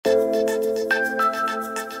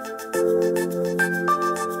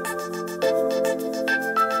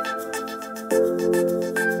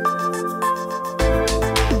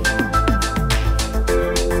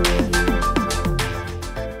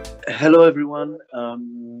Hello, everyone.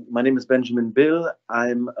 My name is Benjamin Bill.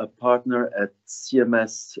 I'm a partner at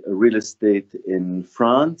CMS Real Estate in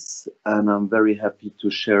France, and I'm very happy to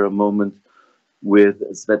share a moment with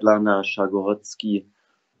Swetlana Schargorodski,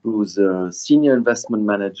 who's a senior investment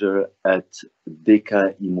manager at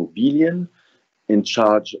Deka Immobilien, in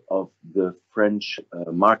charge of the French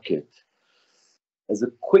market. As a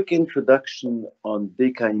quick introduction on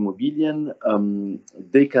Deka Immobilien,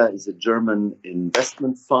 Deka is a German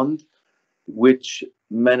investment fund which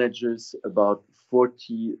manages about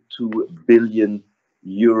 42 billion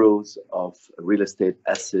euros of real estate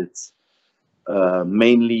assets,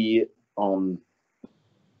 mainly on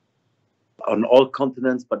all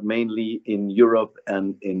continents, but mainly in Europe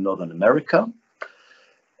and in Northern America.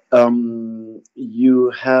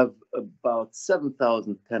 You have about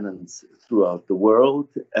 7,000 tenants throughout the world,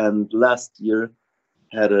 and last year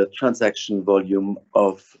had a transaction volume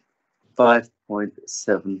of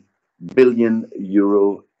 5.7 billion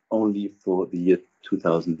euro only for the year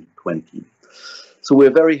 2020. So we're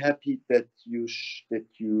very happy that you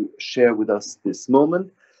share with us this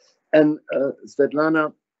moment. And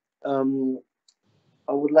Swetlana,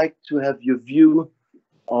 I would like to have your view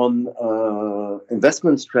on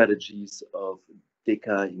investment strategies of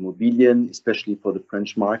Deka Immobilien, especially for the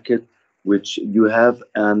French market, which you have.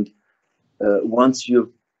 And once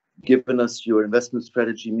you've given us your investment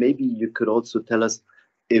strategy, maybe you could also tell us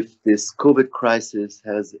if this COVID crisis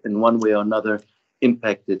has, in one way or another,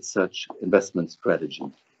 impacted such investment strategy.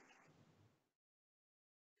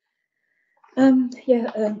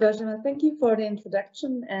 Benjamin, thank you for the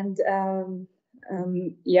introduction. And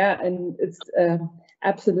and it's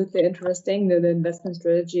absolutely interesting, the investment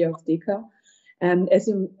strategy of Deka. As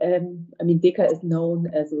you, Deka is known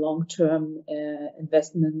as a long-term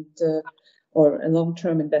investment or a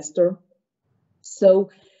long-term investor. So,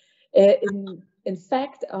 in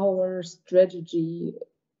fact, our strategy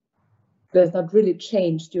does not really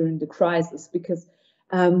change during the crisis because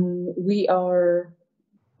we are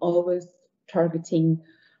always targeting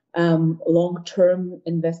long-term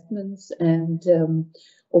investments, and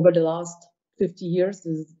over the last 50 years,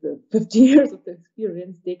 this is the 50 years of the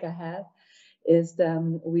experience Deka has, is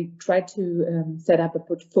we try to set up a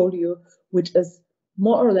portfolio which is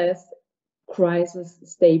more or less crisis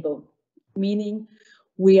stable, meaning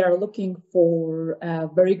we are looking for a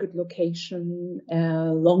very good location,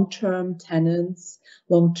 long-term tenants,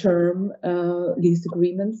 long-term lease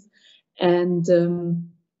agreements. And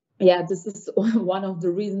this is one of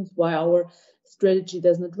the reasons why our strategy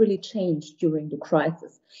does not really change during the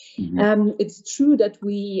crisis. Mm-hmm. It's true that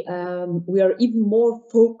we are even more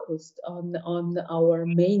focused on our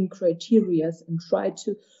main criteria and try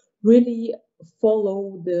to really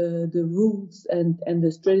follow the rules and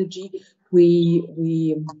the strategy we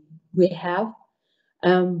have,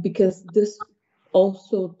 because this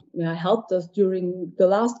also helped us during the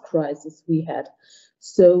last crisis we had.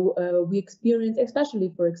 So we experienced,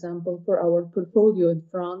 especially, for example, for our portfolio in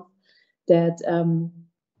France, that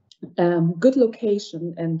good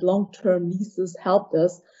location and long-term leases helped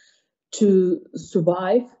us to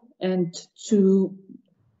survive and to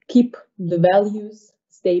keep the values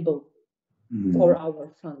stable for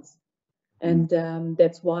our funds. And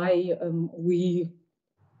that's why we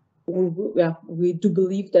do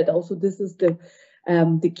believe that also this is the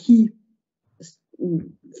key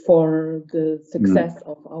for the success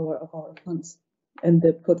of our funds and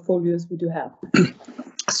the portfolios we do have.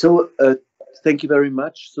 So thank you very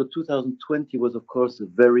much. So 2020 was, of course, a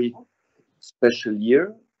very special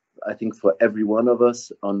year, I think, for every one of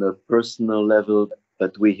us on a personal level,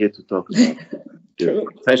 but we're here to talk about the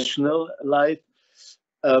professional life.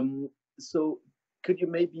 So could you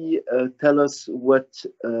maybe tell us what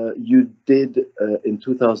you did in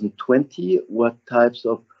 2020, what types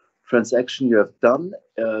of transaction you have done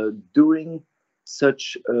during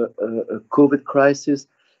such a COVID crisis,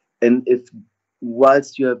 and if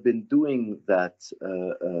whilst you have been doing that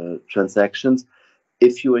transactions,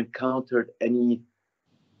 if you encountered any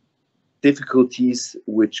difficulties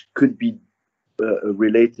which could be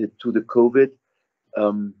related to the COVID.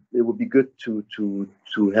 It would be good to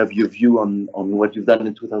have your view on what you've done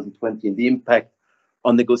in 2020 and the impact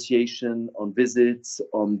on negotiation, on visits,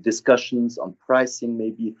 on discussions, on pricing.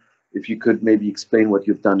 Maybe if you could maybe explain what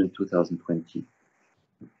you've done in 2020.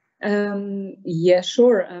 Yeah,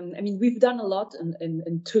 sure. I mean, we've done a lot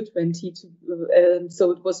in 2020,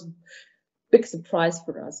 so it was a big surprise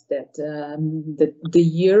for us that the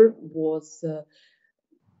year was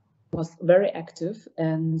very active,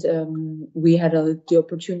 and we had the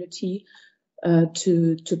opportunity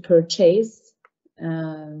to purchase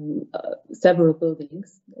several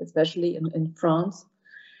buildings, especially in France.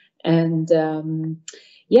 And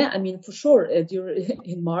yeah, I mean, for sure,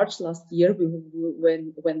 in March last year,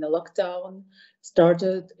 when the lockdown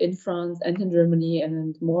started in France and in Germany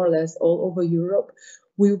and more or less all over Europe,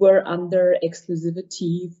 we were under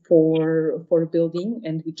exclusivity for a building,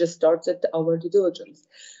 and we just started our due diligence.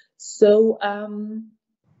 So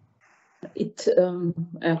it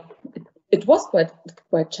was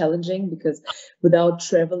quite challenging, because without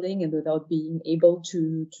traveling and without being able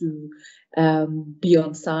to be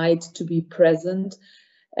on site, to be present,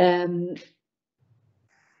 it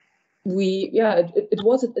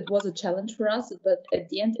was a challenge for us, but at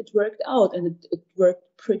the end it worked out, and it worked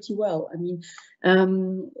pretty well. I mean,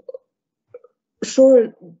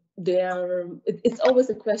 sure, it's always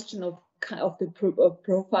a question of the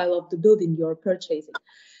profile of the building you're purchasing.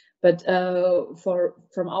 But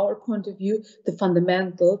from our point of view, the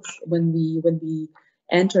fundamentals when we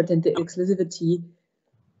entered into exclusivity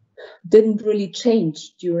didn't really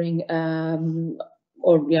change during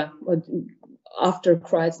after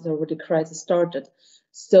crisis, or when the crisis started.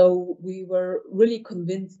 So we were really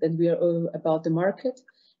convinced that we are about the market,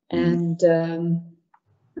 and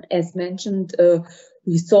as mentioned,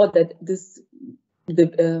 we saw that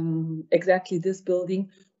exactly this building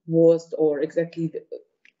was, or exactly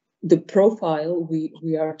the profile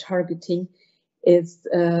we are targeting is.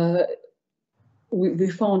 We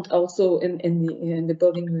found also in the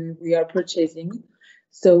building we are purchasing.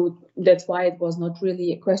 So that's why it was not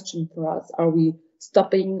really a question for us. Are we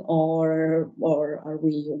stopping or are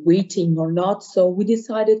we waiting or not? So we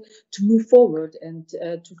decided to move forward and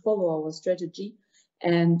to follow our strategy.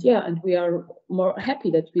 And yeah, and we are more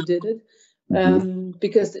happy that we did it,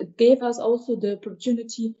 because it gave us also the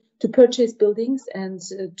opportunity to purchase buildings and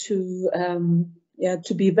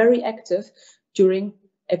to be very active during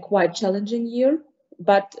a quite challenging year,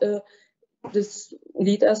 but this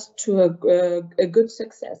lead us to a good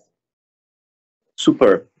success.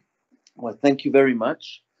 Super. Well, thank you very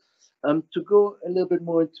much. To go a little bit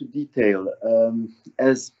more into detail,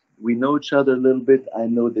 as we know each other a little bit, I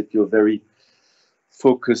know that you're very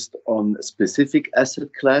focused on specific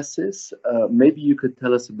asset classes. Maybe you could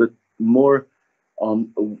tell us a bit more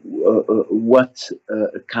on what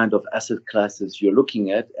kind of asset classes you're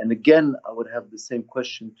looking at. And again, I would have the same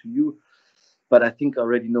question to you, but I think I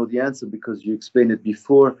already know the answer because you explained it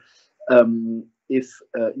before. If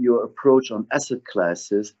your approach on asset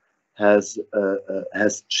classes has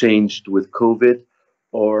changed with COVID,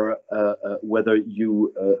 or whether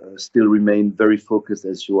you still remain very focused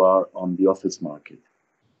as you are on the office market.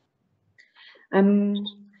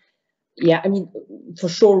 Yeah, I mean, for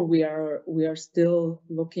sure we are still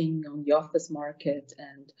looking on the office market,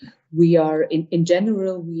 and we are in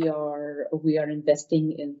general we are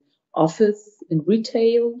investing in office, in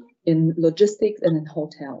retail, in logistics, and in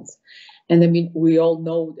hotels. And I mean, we all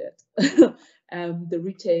know that the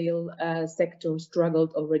retail sector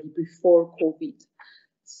struggled already before COVID.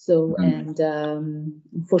 So and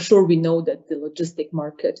for sure we know that the logistic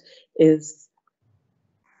market is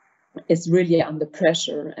really under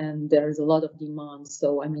pressure, and there is a lot of demand.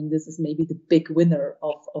 So I mean, this is maybe the big winner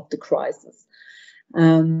of the crisis.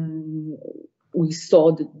 We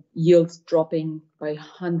saw the yields dropping by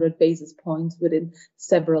 100 basis points within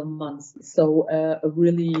several months. So a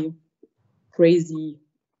really crazy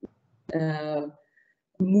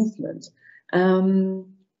movement.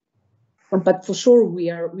 But for sure we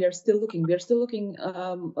are still looking. We are still looking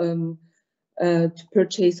to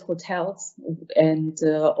purchase hotels and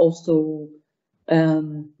also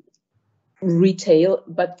retail.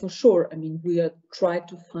 But for sure, I mean, we are trying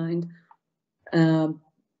to find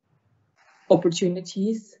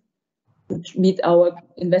opportunities which meet our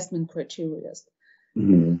investment criteria.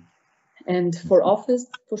 And for office,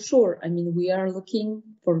 for sure, I mean, we are looking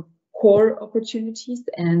for core opportunities,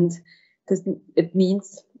 and it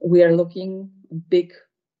means we are looking big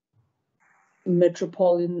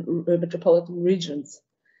metropolitan regions.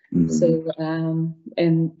 So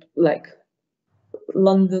and like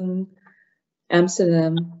London,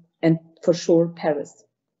 Amsterdam, and for sure Paris.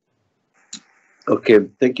 Okay,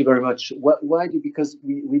 thank you very much. Why? Because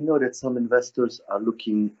we know that some investors are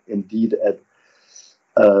looking indeed at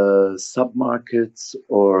submarkets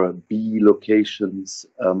or B locations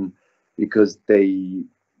because they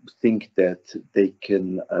think that they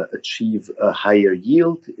can achieve a higher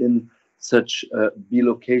yield in such B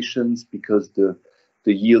locations, because the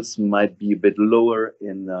yields might be a bit lower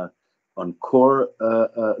in on core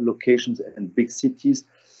locations and big cities.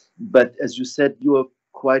 But as you said, you are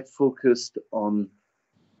quite focused on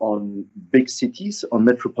big cities, on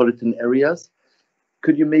metropolitan areas.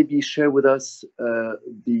 Could you maybe share with us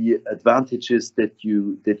the advantages that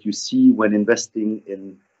you see when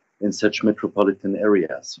investing in such metropolitan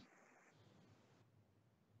areas?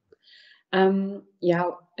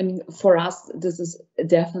 Yeah, I mean, for us, this is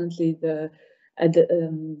definitely the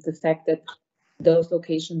fact that those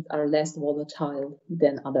locations are less volatile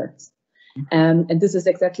than others. And this is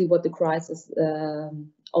exactly what the crisis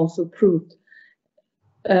also proved.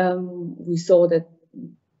 We saw that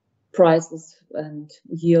prices and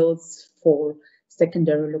yields for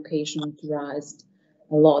secondary locations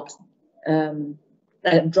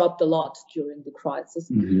dropped a lot during the crisis.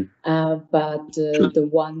 But the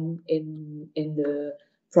one in the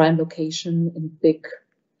prime location in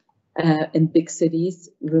big cities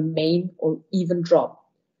remain or even drop.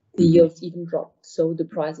 The yields even drop, so the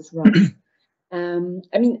prices rise.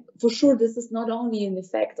 I mean, for sure, this is not only an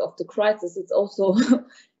effect of the crisis; it's also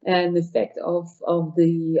an effect of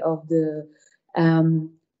the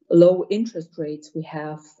low interest rates we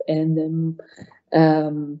have and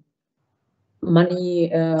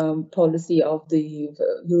money policy of the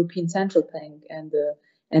European Central Bank and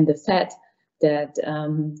the Fed that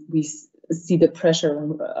we see the pressure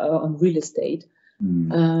on real estate.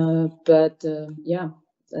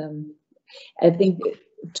 I think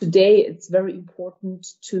today it's very important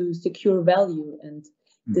to secure value, and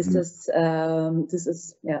this is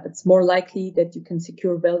it's more likely that you can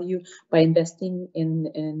secure value by investing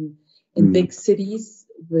in big cities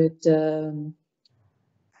with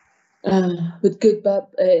good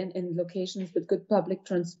in locations with good public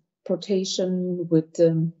transportation, with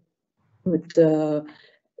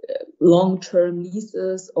long-term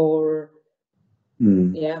leases or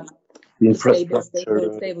stable income,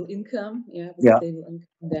 stable income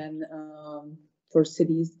than for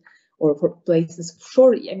cities or for places.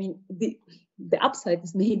 Sure, I mean the upside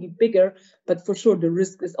is maybe bigger, but for sure the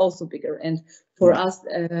risk is also bigger. And for us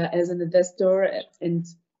as an investor and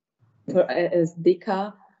as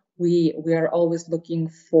Deka, we are always looking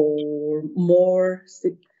for more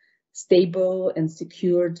stable and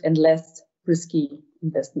secured and less risky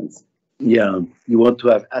investments. Yeah, you want to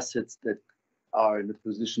have assets that are in a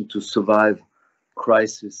position to survive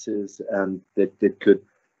crises and that could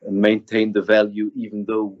maintain the value, even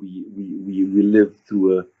though we live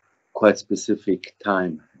through a quite specific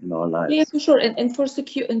time in our lives. Yeah, for sure, and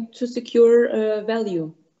to secure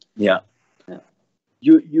value. Yeah.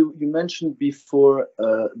 You mentioned before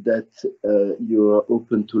that you're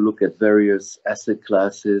open to look at various asset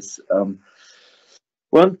classes.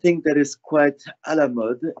 One thing that is quite à la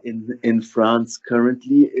mode in France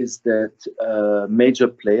currently is that major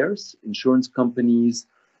players, insurance companies,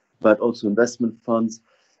 but also investment funds,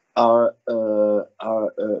 are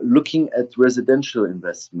looking at residential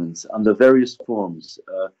investments under various forms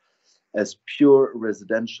as pure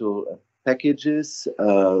residential packages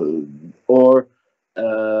or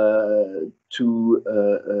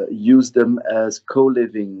to use them as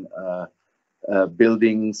co-living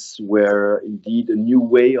buildings, where indeed a new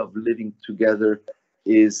way of living together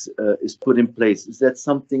is put in place. Is that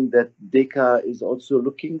something that Deka is also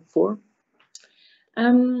looking for?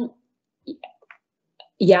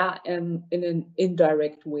 Yeah, in an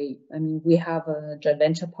indirect way. I mean, we have a joint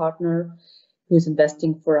venture partner who is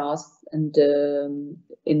investing for us and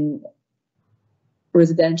in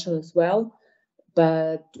residential as well.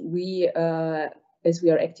 But we, as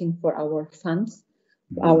we are acting for our funds,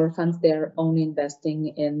 they're only investing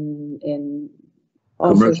in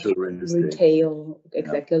commercial real estate, retail,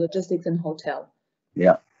 exactly, logistics and hotel.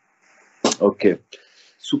 Yeah. Okay.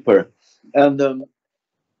 Super. And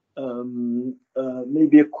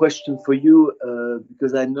maybe a question for you,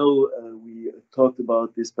 because I know we talked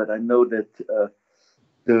about this, but I know that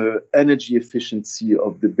the energy efficiency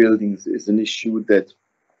of the buildings is an issue that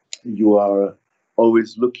you are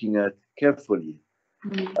always looking at carefully.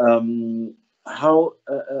 How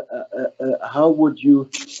would you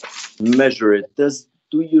measure it?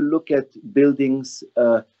 Do you look at buildings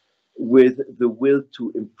with the will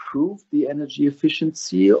to improve the energy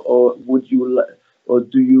efficiency, or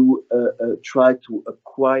do you try to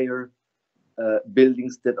acquire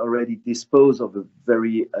buildings that already dispose of a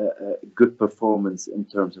very good performance in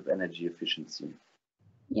terms of energy efficiency?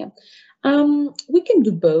 Yeah, we can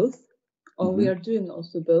do both, or we are doing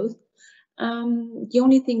also both. The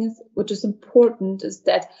only thing which is important is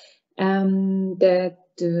that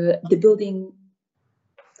the building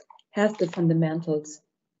has the fundamentals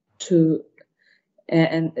to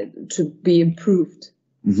be improved,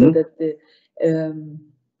 so that the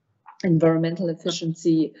environmental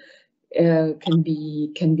efficiency can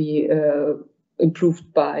be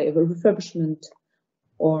improved by refurbishment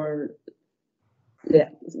or yeah,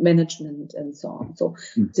 management and so on. So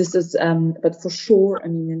this is, but for sure, I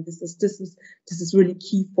mean, and this is really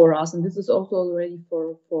key for us, and this is also already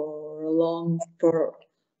for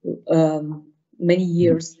many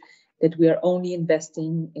years that we are only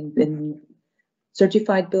investing in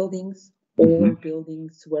certified buildings or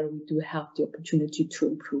buildings where we do have the opportunity to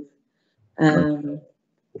improve,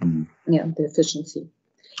 yeah, the efficiency.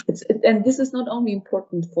 And this is not only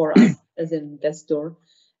important for us as an investor,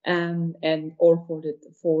 and or for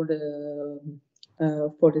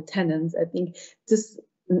the tenants. I think this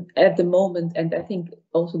at the moment, and I think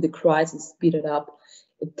also the crisis speeded up.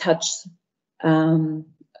 It touches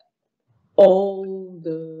all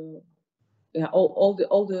the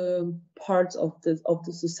parts of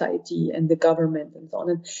the society and the government and so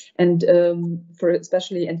on. And for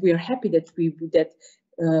especially, and we are happy that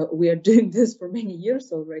we are doing this for many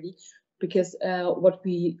years already, because what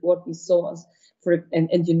we saw as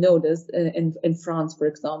and you know this in France, for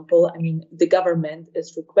example, I mean, the government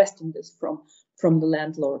is requesting this from the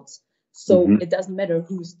landlords, so it doesn't matter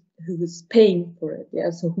who's paying for it. Yeah,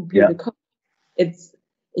 so who bear the cost. It's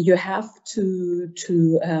you have to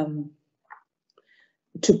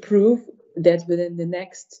prove that within the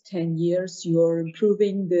next 10 years you're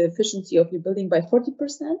improving the efficiency of your building by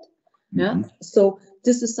 40%. Yeah, so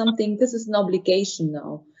this is an obligation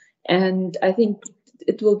now, and I think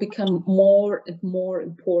it will become more and more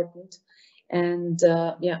important. And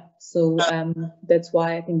yeah, so that's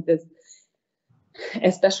why I think that,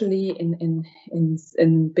 especially in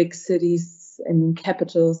big cities and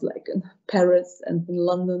capitals like in Paris and in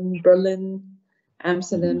London, Berlin,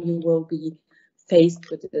 Amsterdam, you will be faced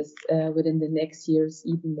with this within the next years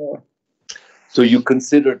even more. So you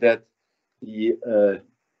consider that the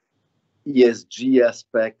ESG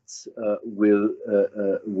aspects will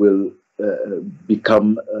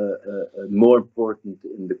become more important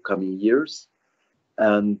in the coming years,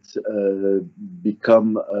 and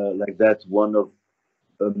become like that one of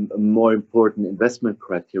more important investment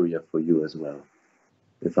criteria for you as well,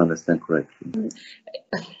 if I understand correctly.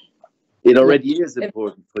 It already is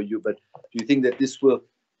important for you, but do you think that this will,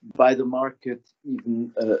 by the market,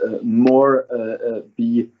 even more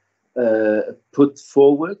be put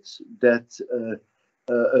forward, that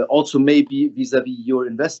also maybe vis-a-vis your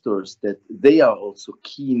investors, that they are also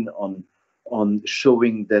keen on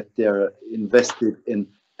showing that they're invested in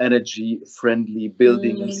energy-friendly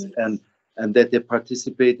buildings, and that they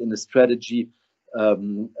participate in a strategy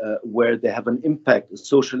where they have an impact, a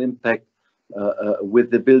social impact,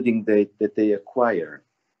 with the building that they acquire?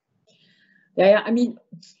 I mean,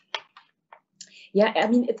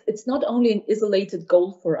 it's not only an isolated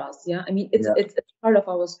goal for us. Yeah, I mean, it's part of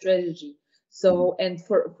our strategy. So, and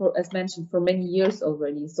for as mentioned, for many years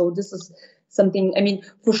already. So this is something, I mean,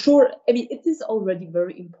 for sure, I mean, it is already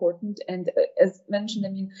very important. And as mentioned, I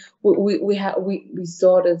mean, we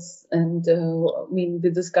saw this, and I mean,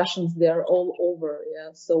 the discussions, they are all over. Yeah,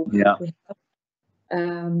 so we have,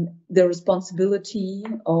 the responsibility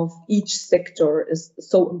of each sector is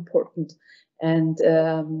so important, and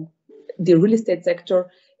the real estate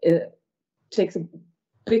sector takes a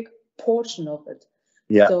big portion of it.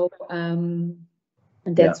 Yeah. So and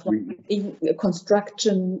that's why even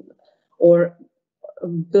construction or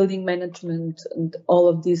building management and all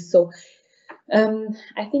of this. So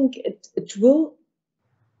I think it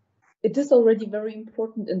is already very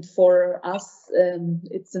important, and for us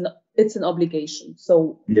it's an obligation.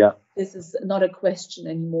 So this is not a question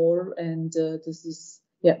anymore, and this is,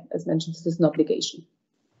 as mentioned, this is an obligation.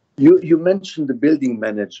 You mentioned the building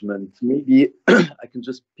management. Maybe I can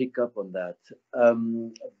just pick up on that,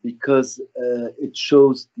 because it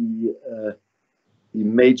shows the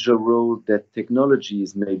major role that technology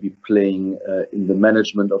is maybe playing in the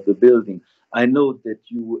management of the building. I know that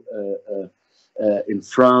you in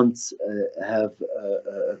France have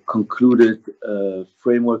concluded a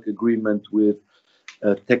framework agreement with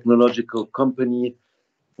a technological company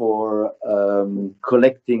for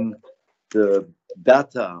collecting the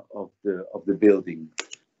data of the building.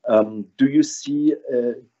 Do you see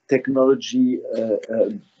technology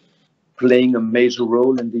playing a major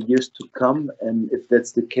role in the years to come? And if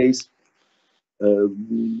that's the case,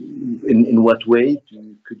 in what way?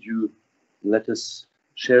 Could you let us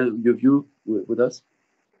share your view with us?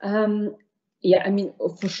 I mean,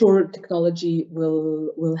 for sure, technology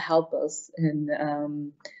will help us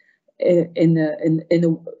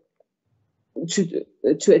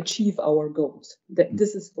to achieve our goals.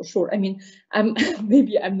 This is for sure. I mean, I'm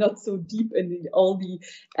not so deep in all the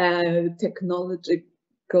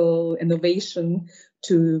technological innovation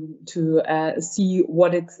to see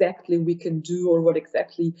what exactly we can do, or what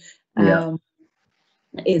exactly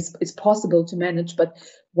is possible to manage. But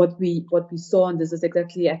what we saw, and this is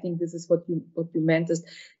exactly, I think this is what you meant, is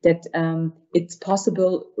that it's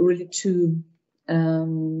possible really to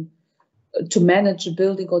manage a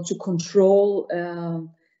building or to control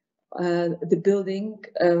the building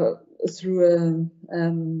through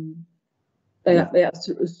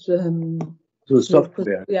to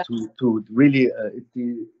software, to really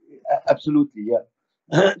absolutely,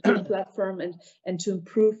 the platform, and to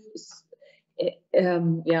improve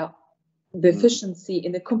the efficiency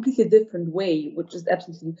in a completely different way, which is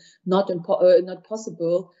absolutely not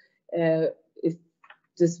possible if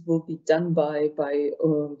this will be done by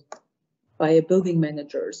a building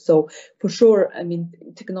manager. So for sure, I mean,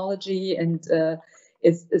 technology and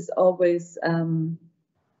is always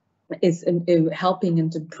is in helping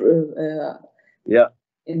and improve.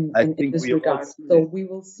 In this regard. So we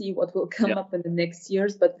will see what will come up in the next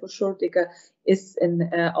years, but for sure Deka is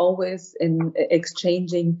always in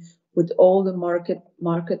exchanging with all the market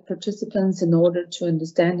participants in order to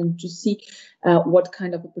understand and to see what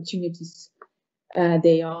kind of opportunities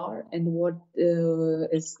they are and what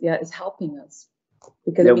is helping us.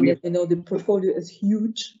 Because I mean, the portfolio is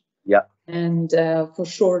huge. Yeah. And for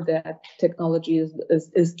sure that technology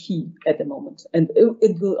is key at the moment, and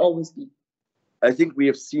it will always be. I think we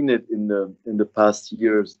have seen it in the past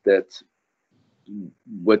years, that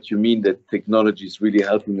what you mean, that technology is really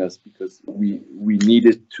helping us, because we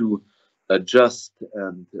needed to adjust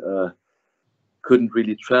and couldn't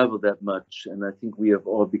really travel that much. And I think we have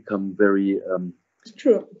all become very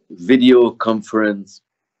true video conference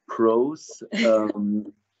pros.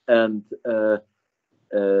 And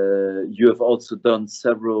you have also done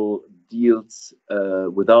several deals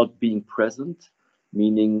without being present,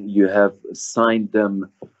 meaning you have signed them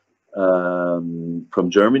from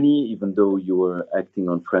Germany, even though you were acting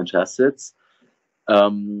on French assets.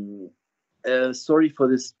 Sorry for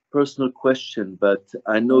this personal question, but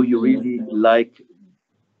I know you really like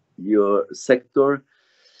your sector.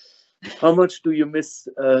 How much do you miss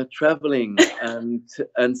traveling and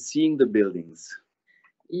seeing the buildings?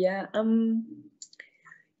 Yeah,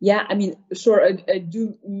 I mean, sure, I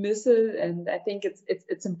do miss it, and I think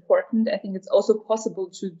it's important. I think it's also possible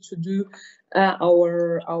to do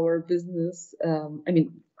our business. I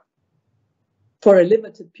mean, for a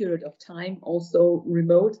limited period of time, also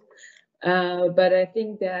remote. But I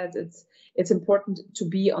think that it's important to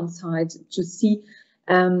be on site to see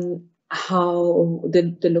how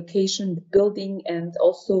the location, the building, and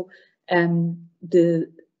also the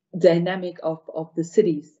dynamic of the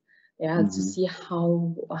cities. Yeah, to see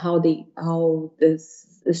how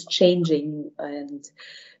this is changing, and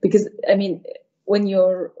because I mean, when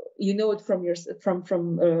you know it from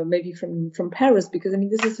maybe from Paris, because I mean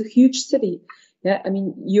this is a huge city. Yeah, I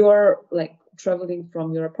mean you're like traveling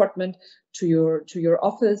from your apartment to your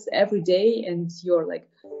office every day, and you're like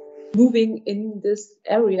moving in this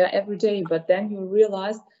area every day. But then you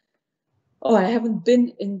realize, oh, I haven't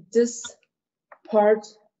been in this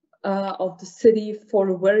part of the city for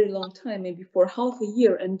a very long time, maybe for half a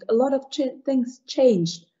year, and a lot of things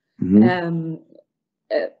changed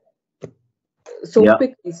so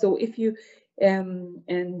quickly. So if you I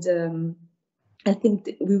think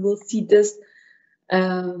we will see this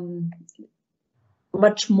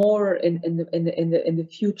much more in the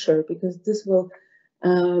future, because this will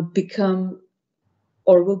become,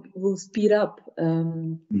 or will speed up,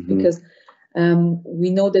 because we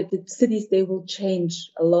know that the cities, they will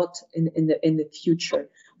change a lot in the future.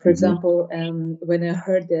 For example, when I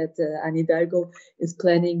heard that Anne Hidalgo is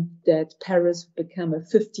planning that Paris become a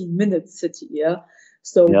 15-minute city,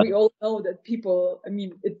 so we all know that people, I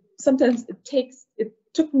mean, sometimes it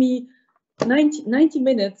took me 90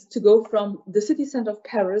 minutes to go from the city center of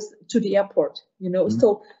Paris to the airport,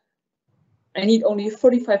 so I need only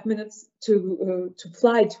 45 minutes to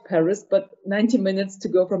fly to Paris, but 90 minutes to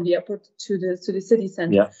go from the airport to the city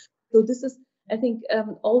center. So this is, I think,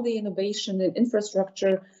 all the innovation and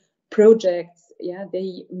infrastructure projects,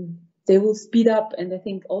 they will speed up, and I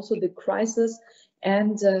think also the crisis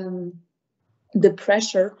and the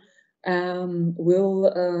pressure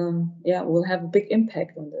will have a big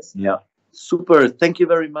impact on this. Yeah, super. Thank you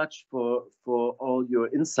very much for all your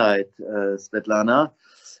insight, Swetlana.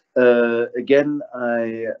 Again,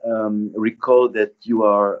 I recall that you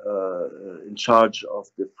are in charge of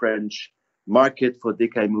the French market for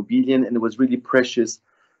Deka Immobilien, and it was really precious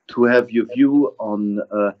to have your view on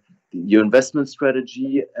your investment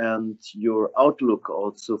strategy and your outlook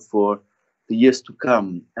also for the years to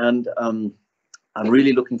come. And I'm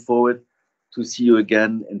really looking forward to see you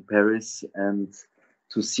again in Paris and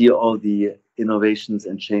to see all the innovations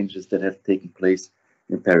and changes that have taken place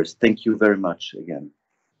in Paris. Thank you very much again.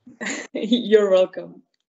 You're welcome.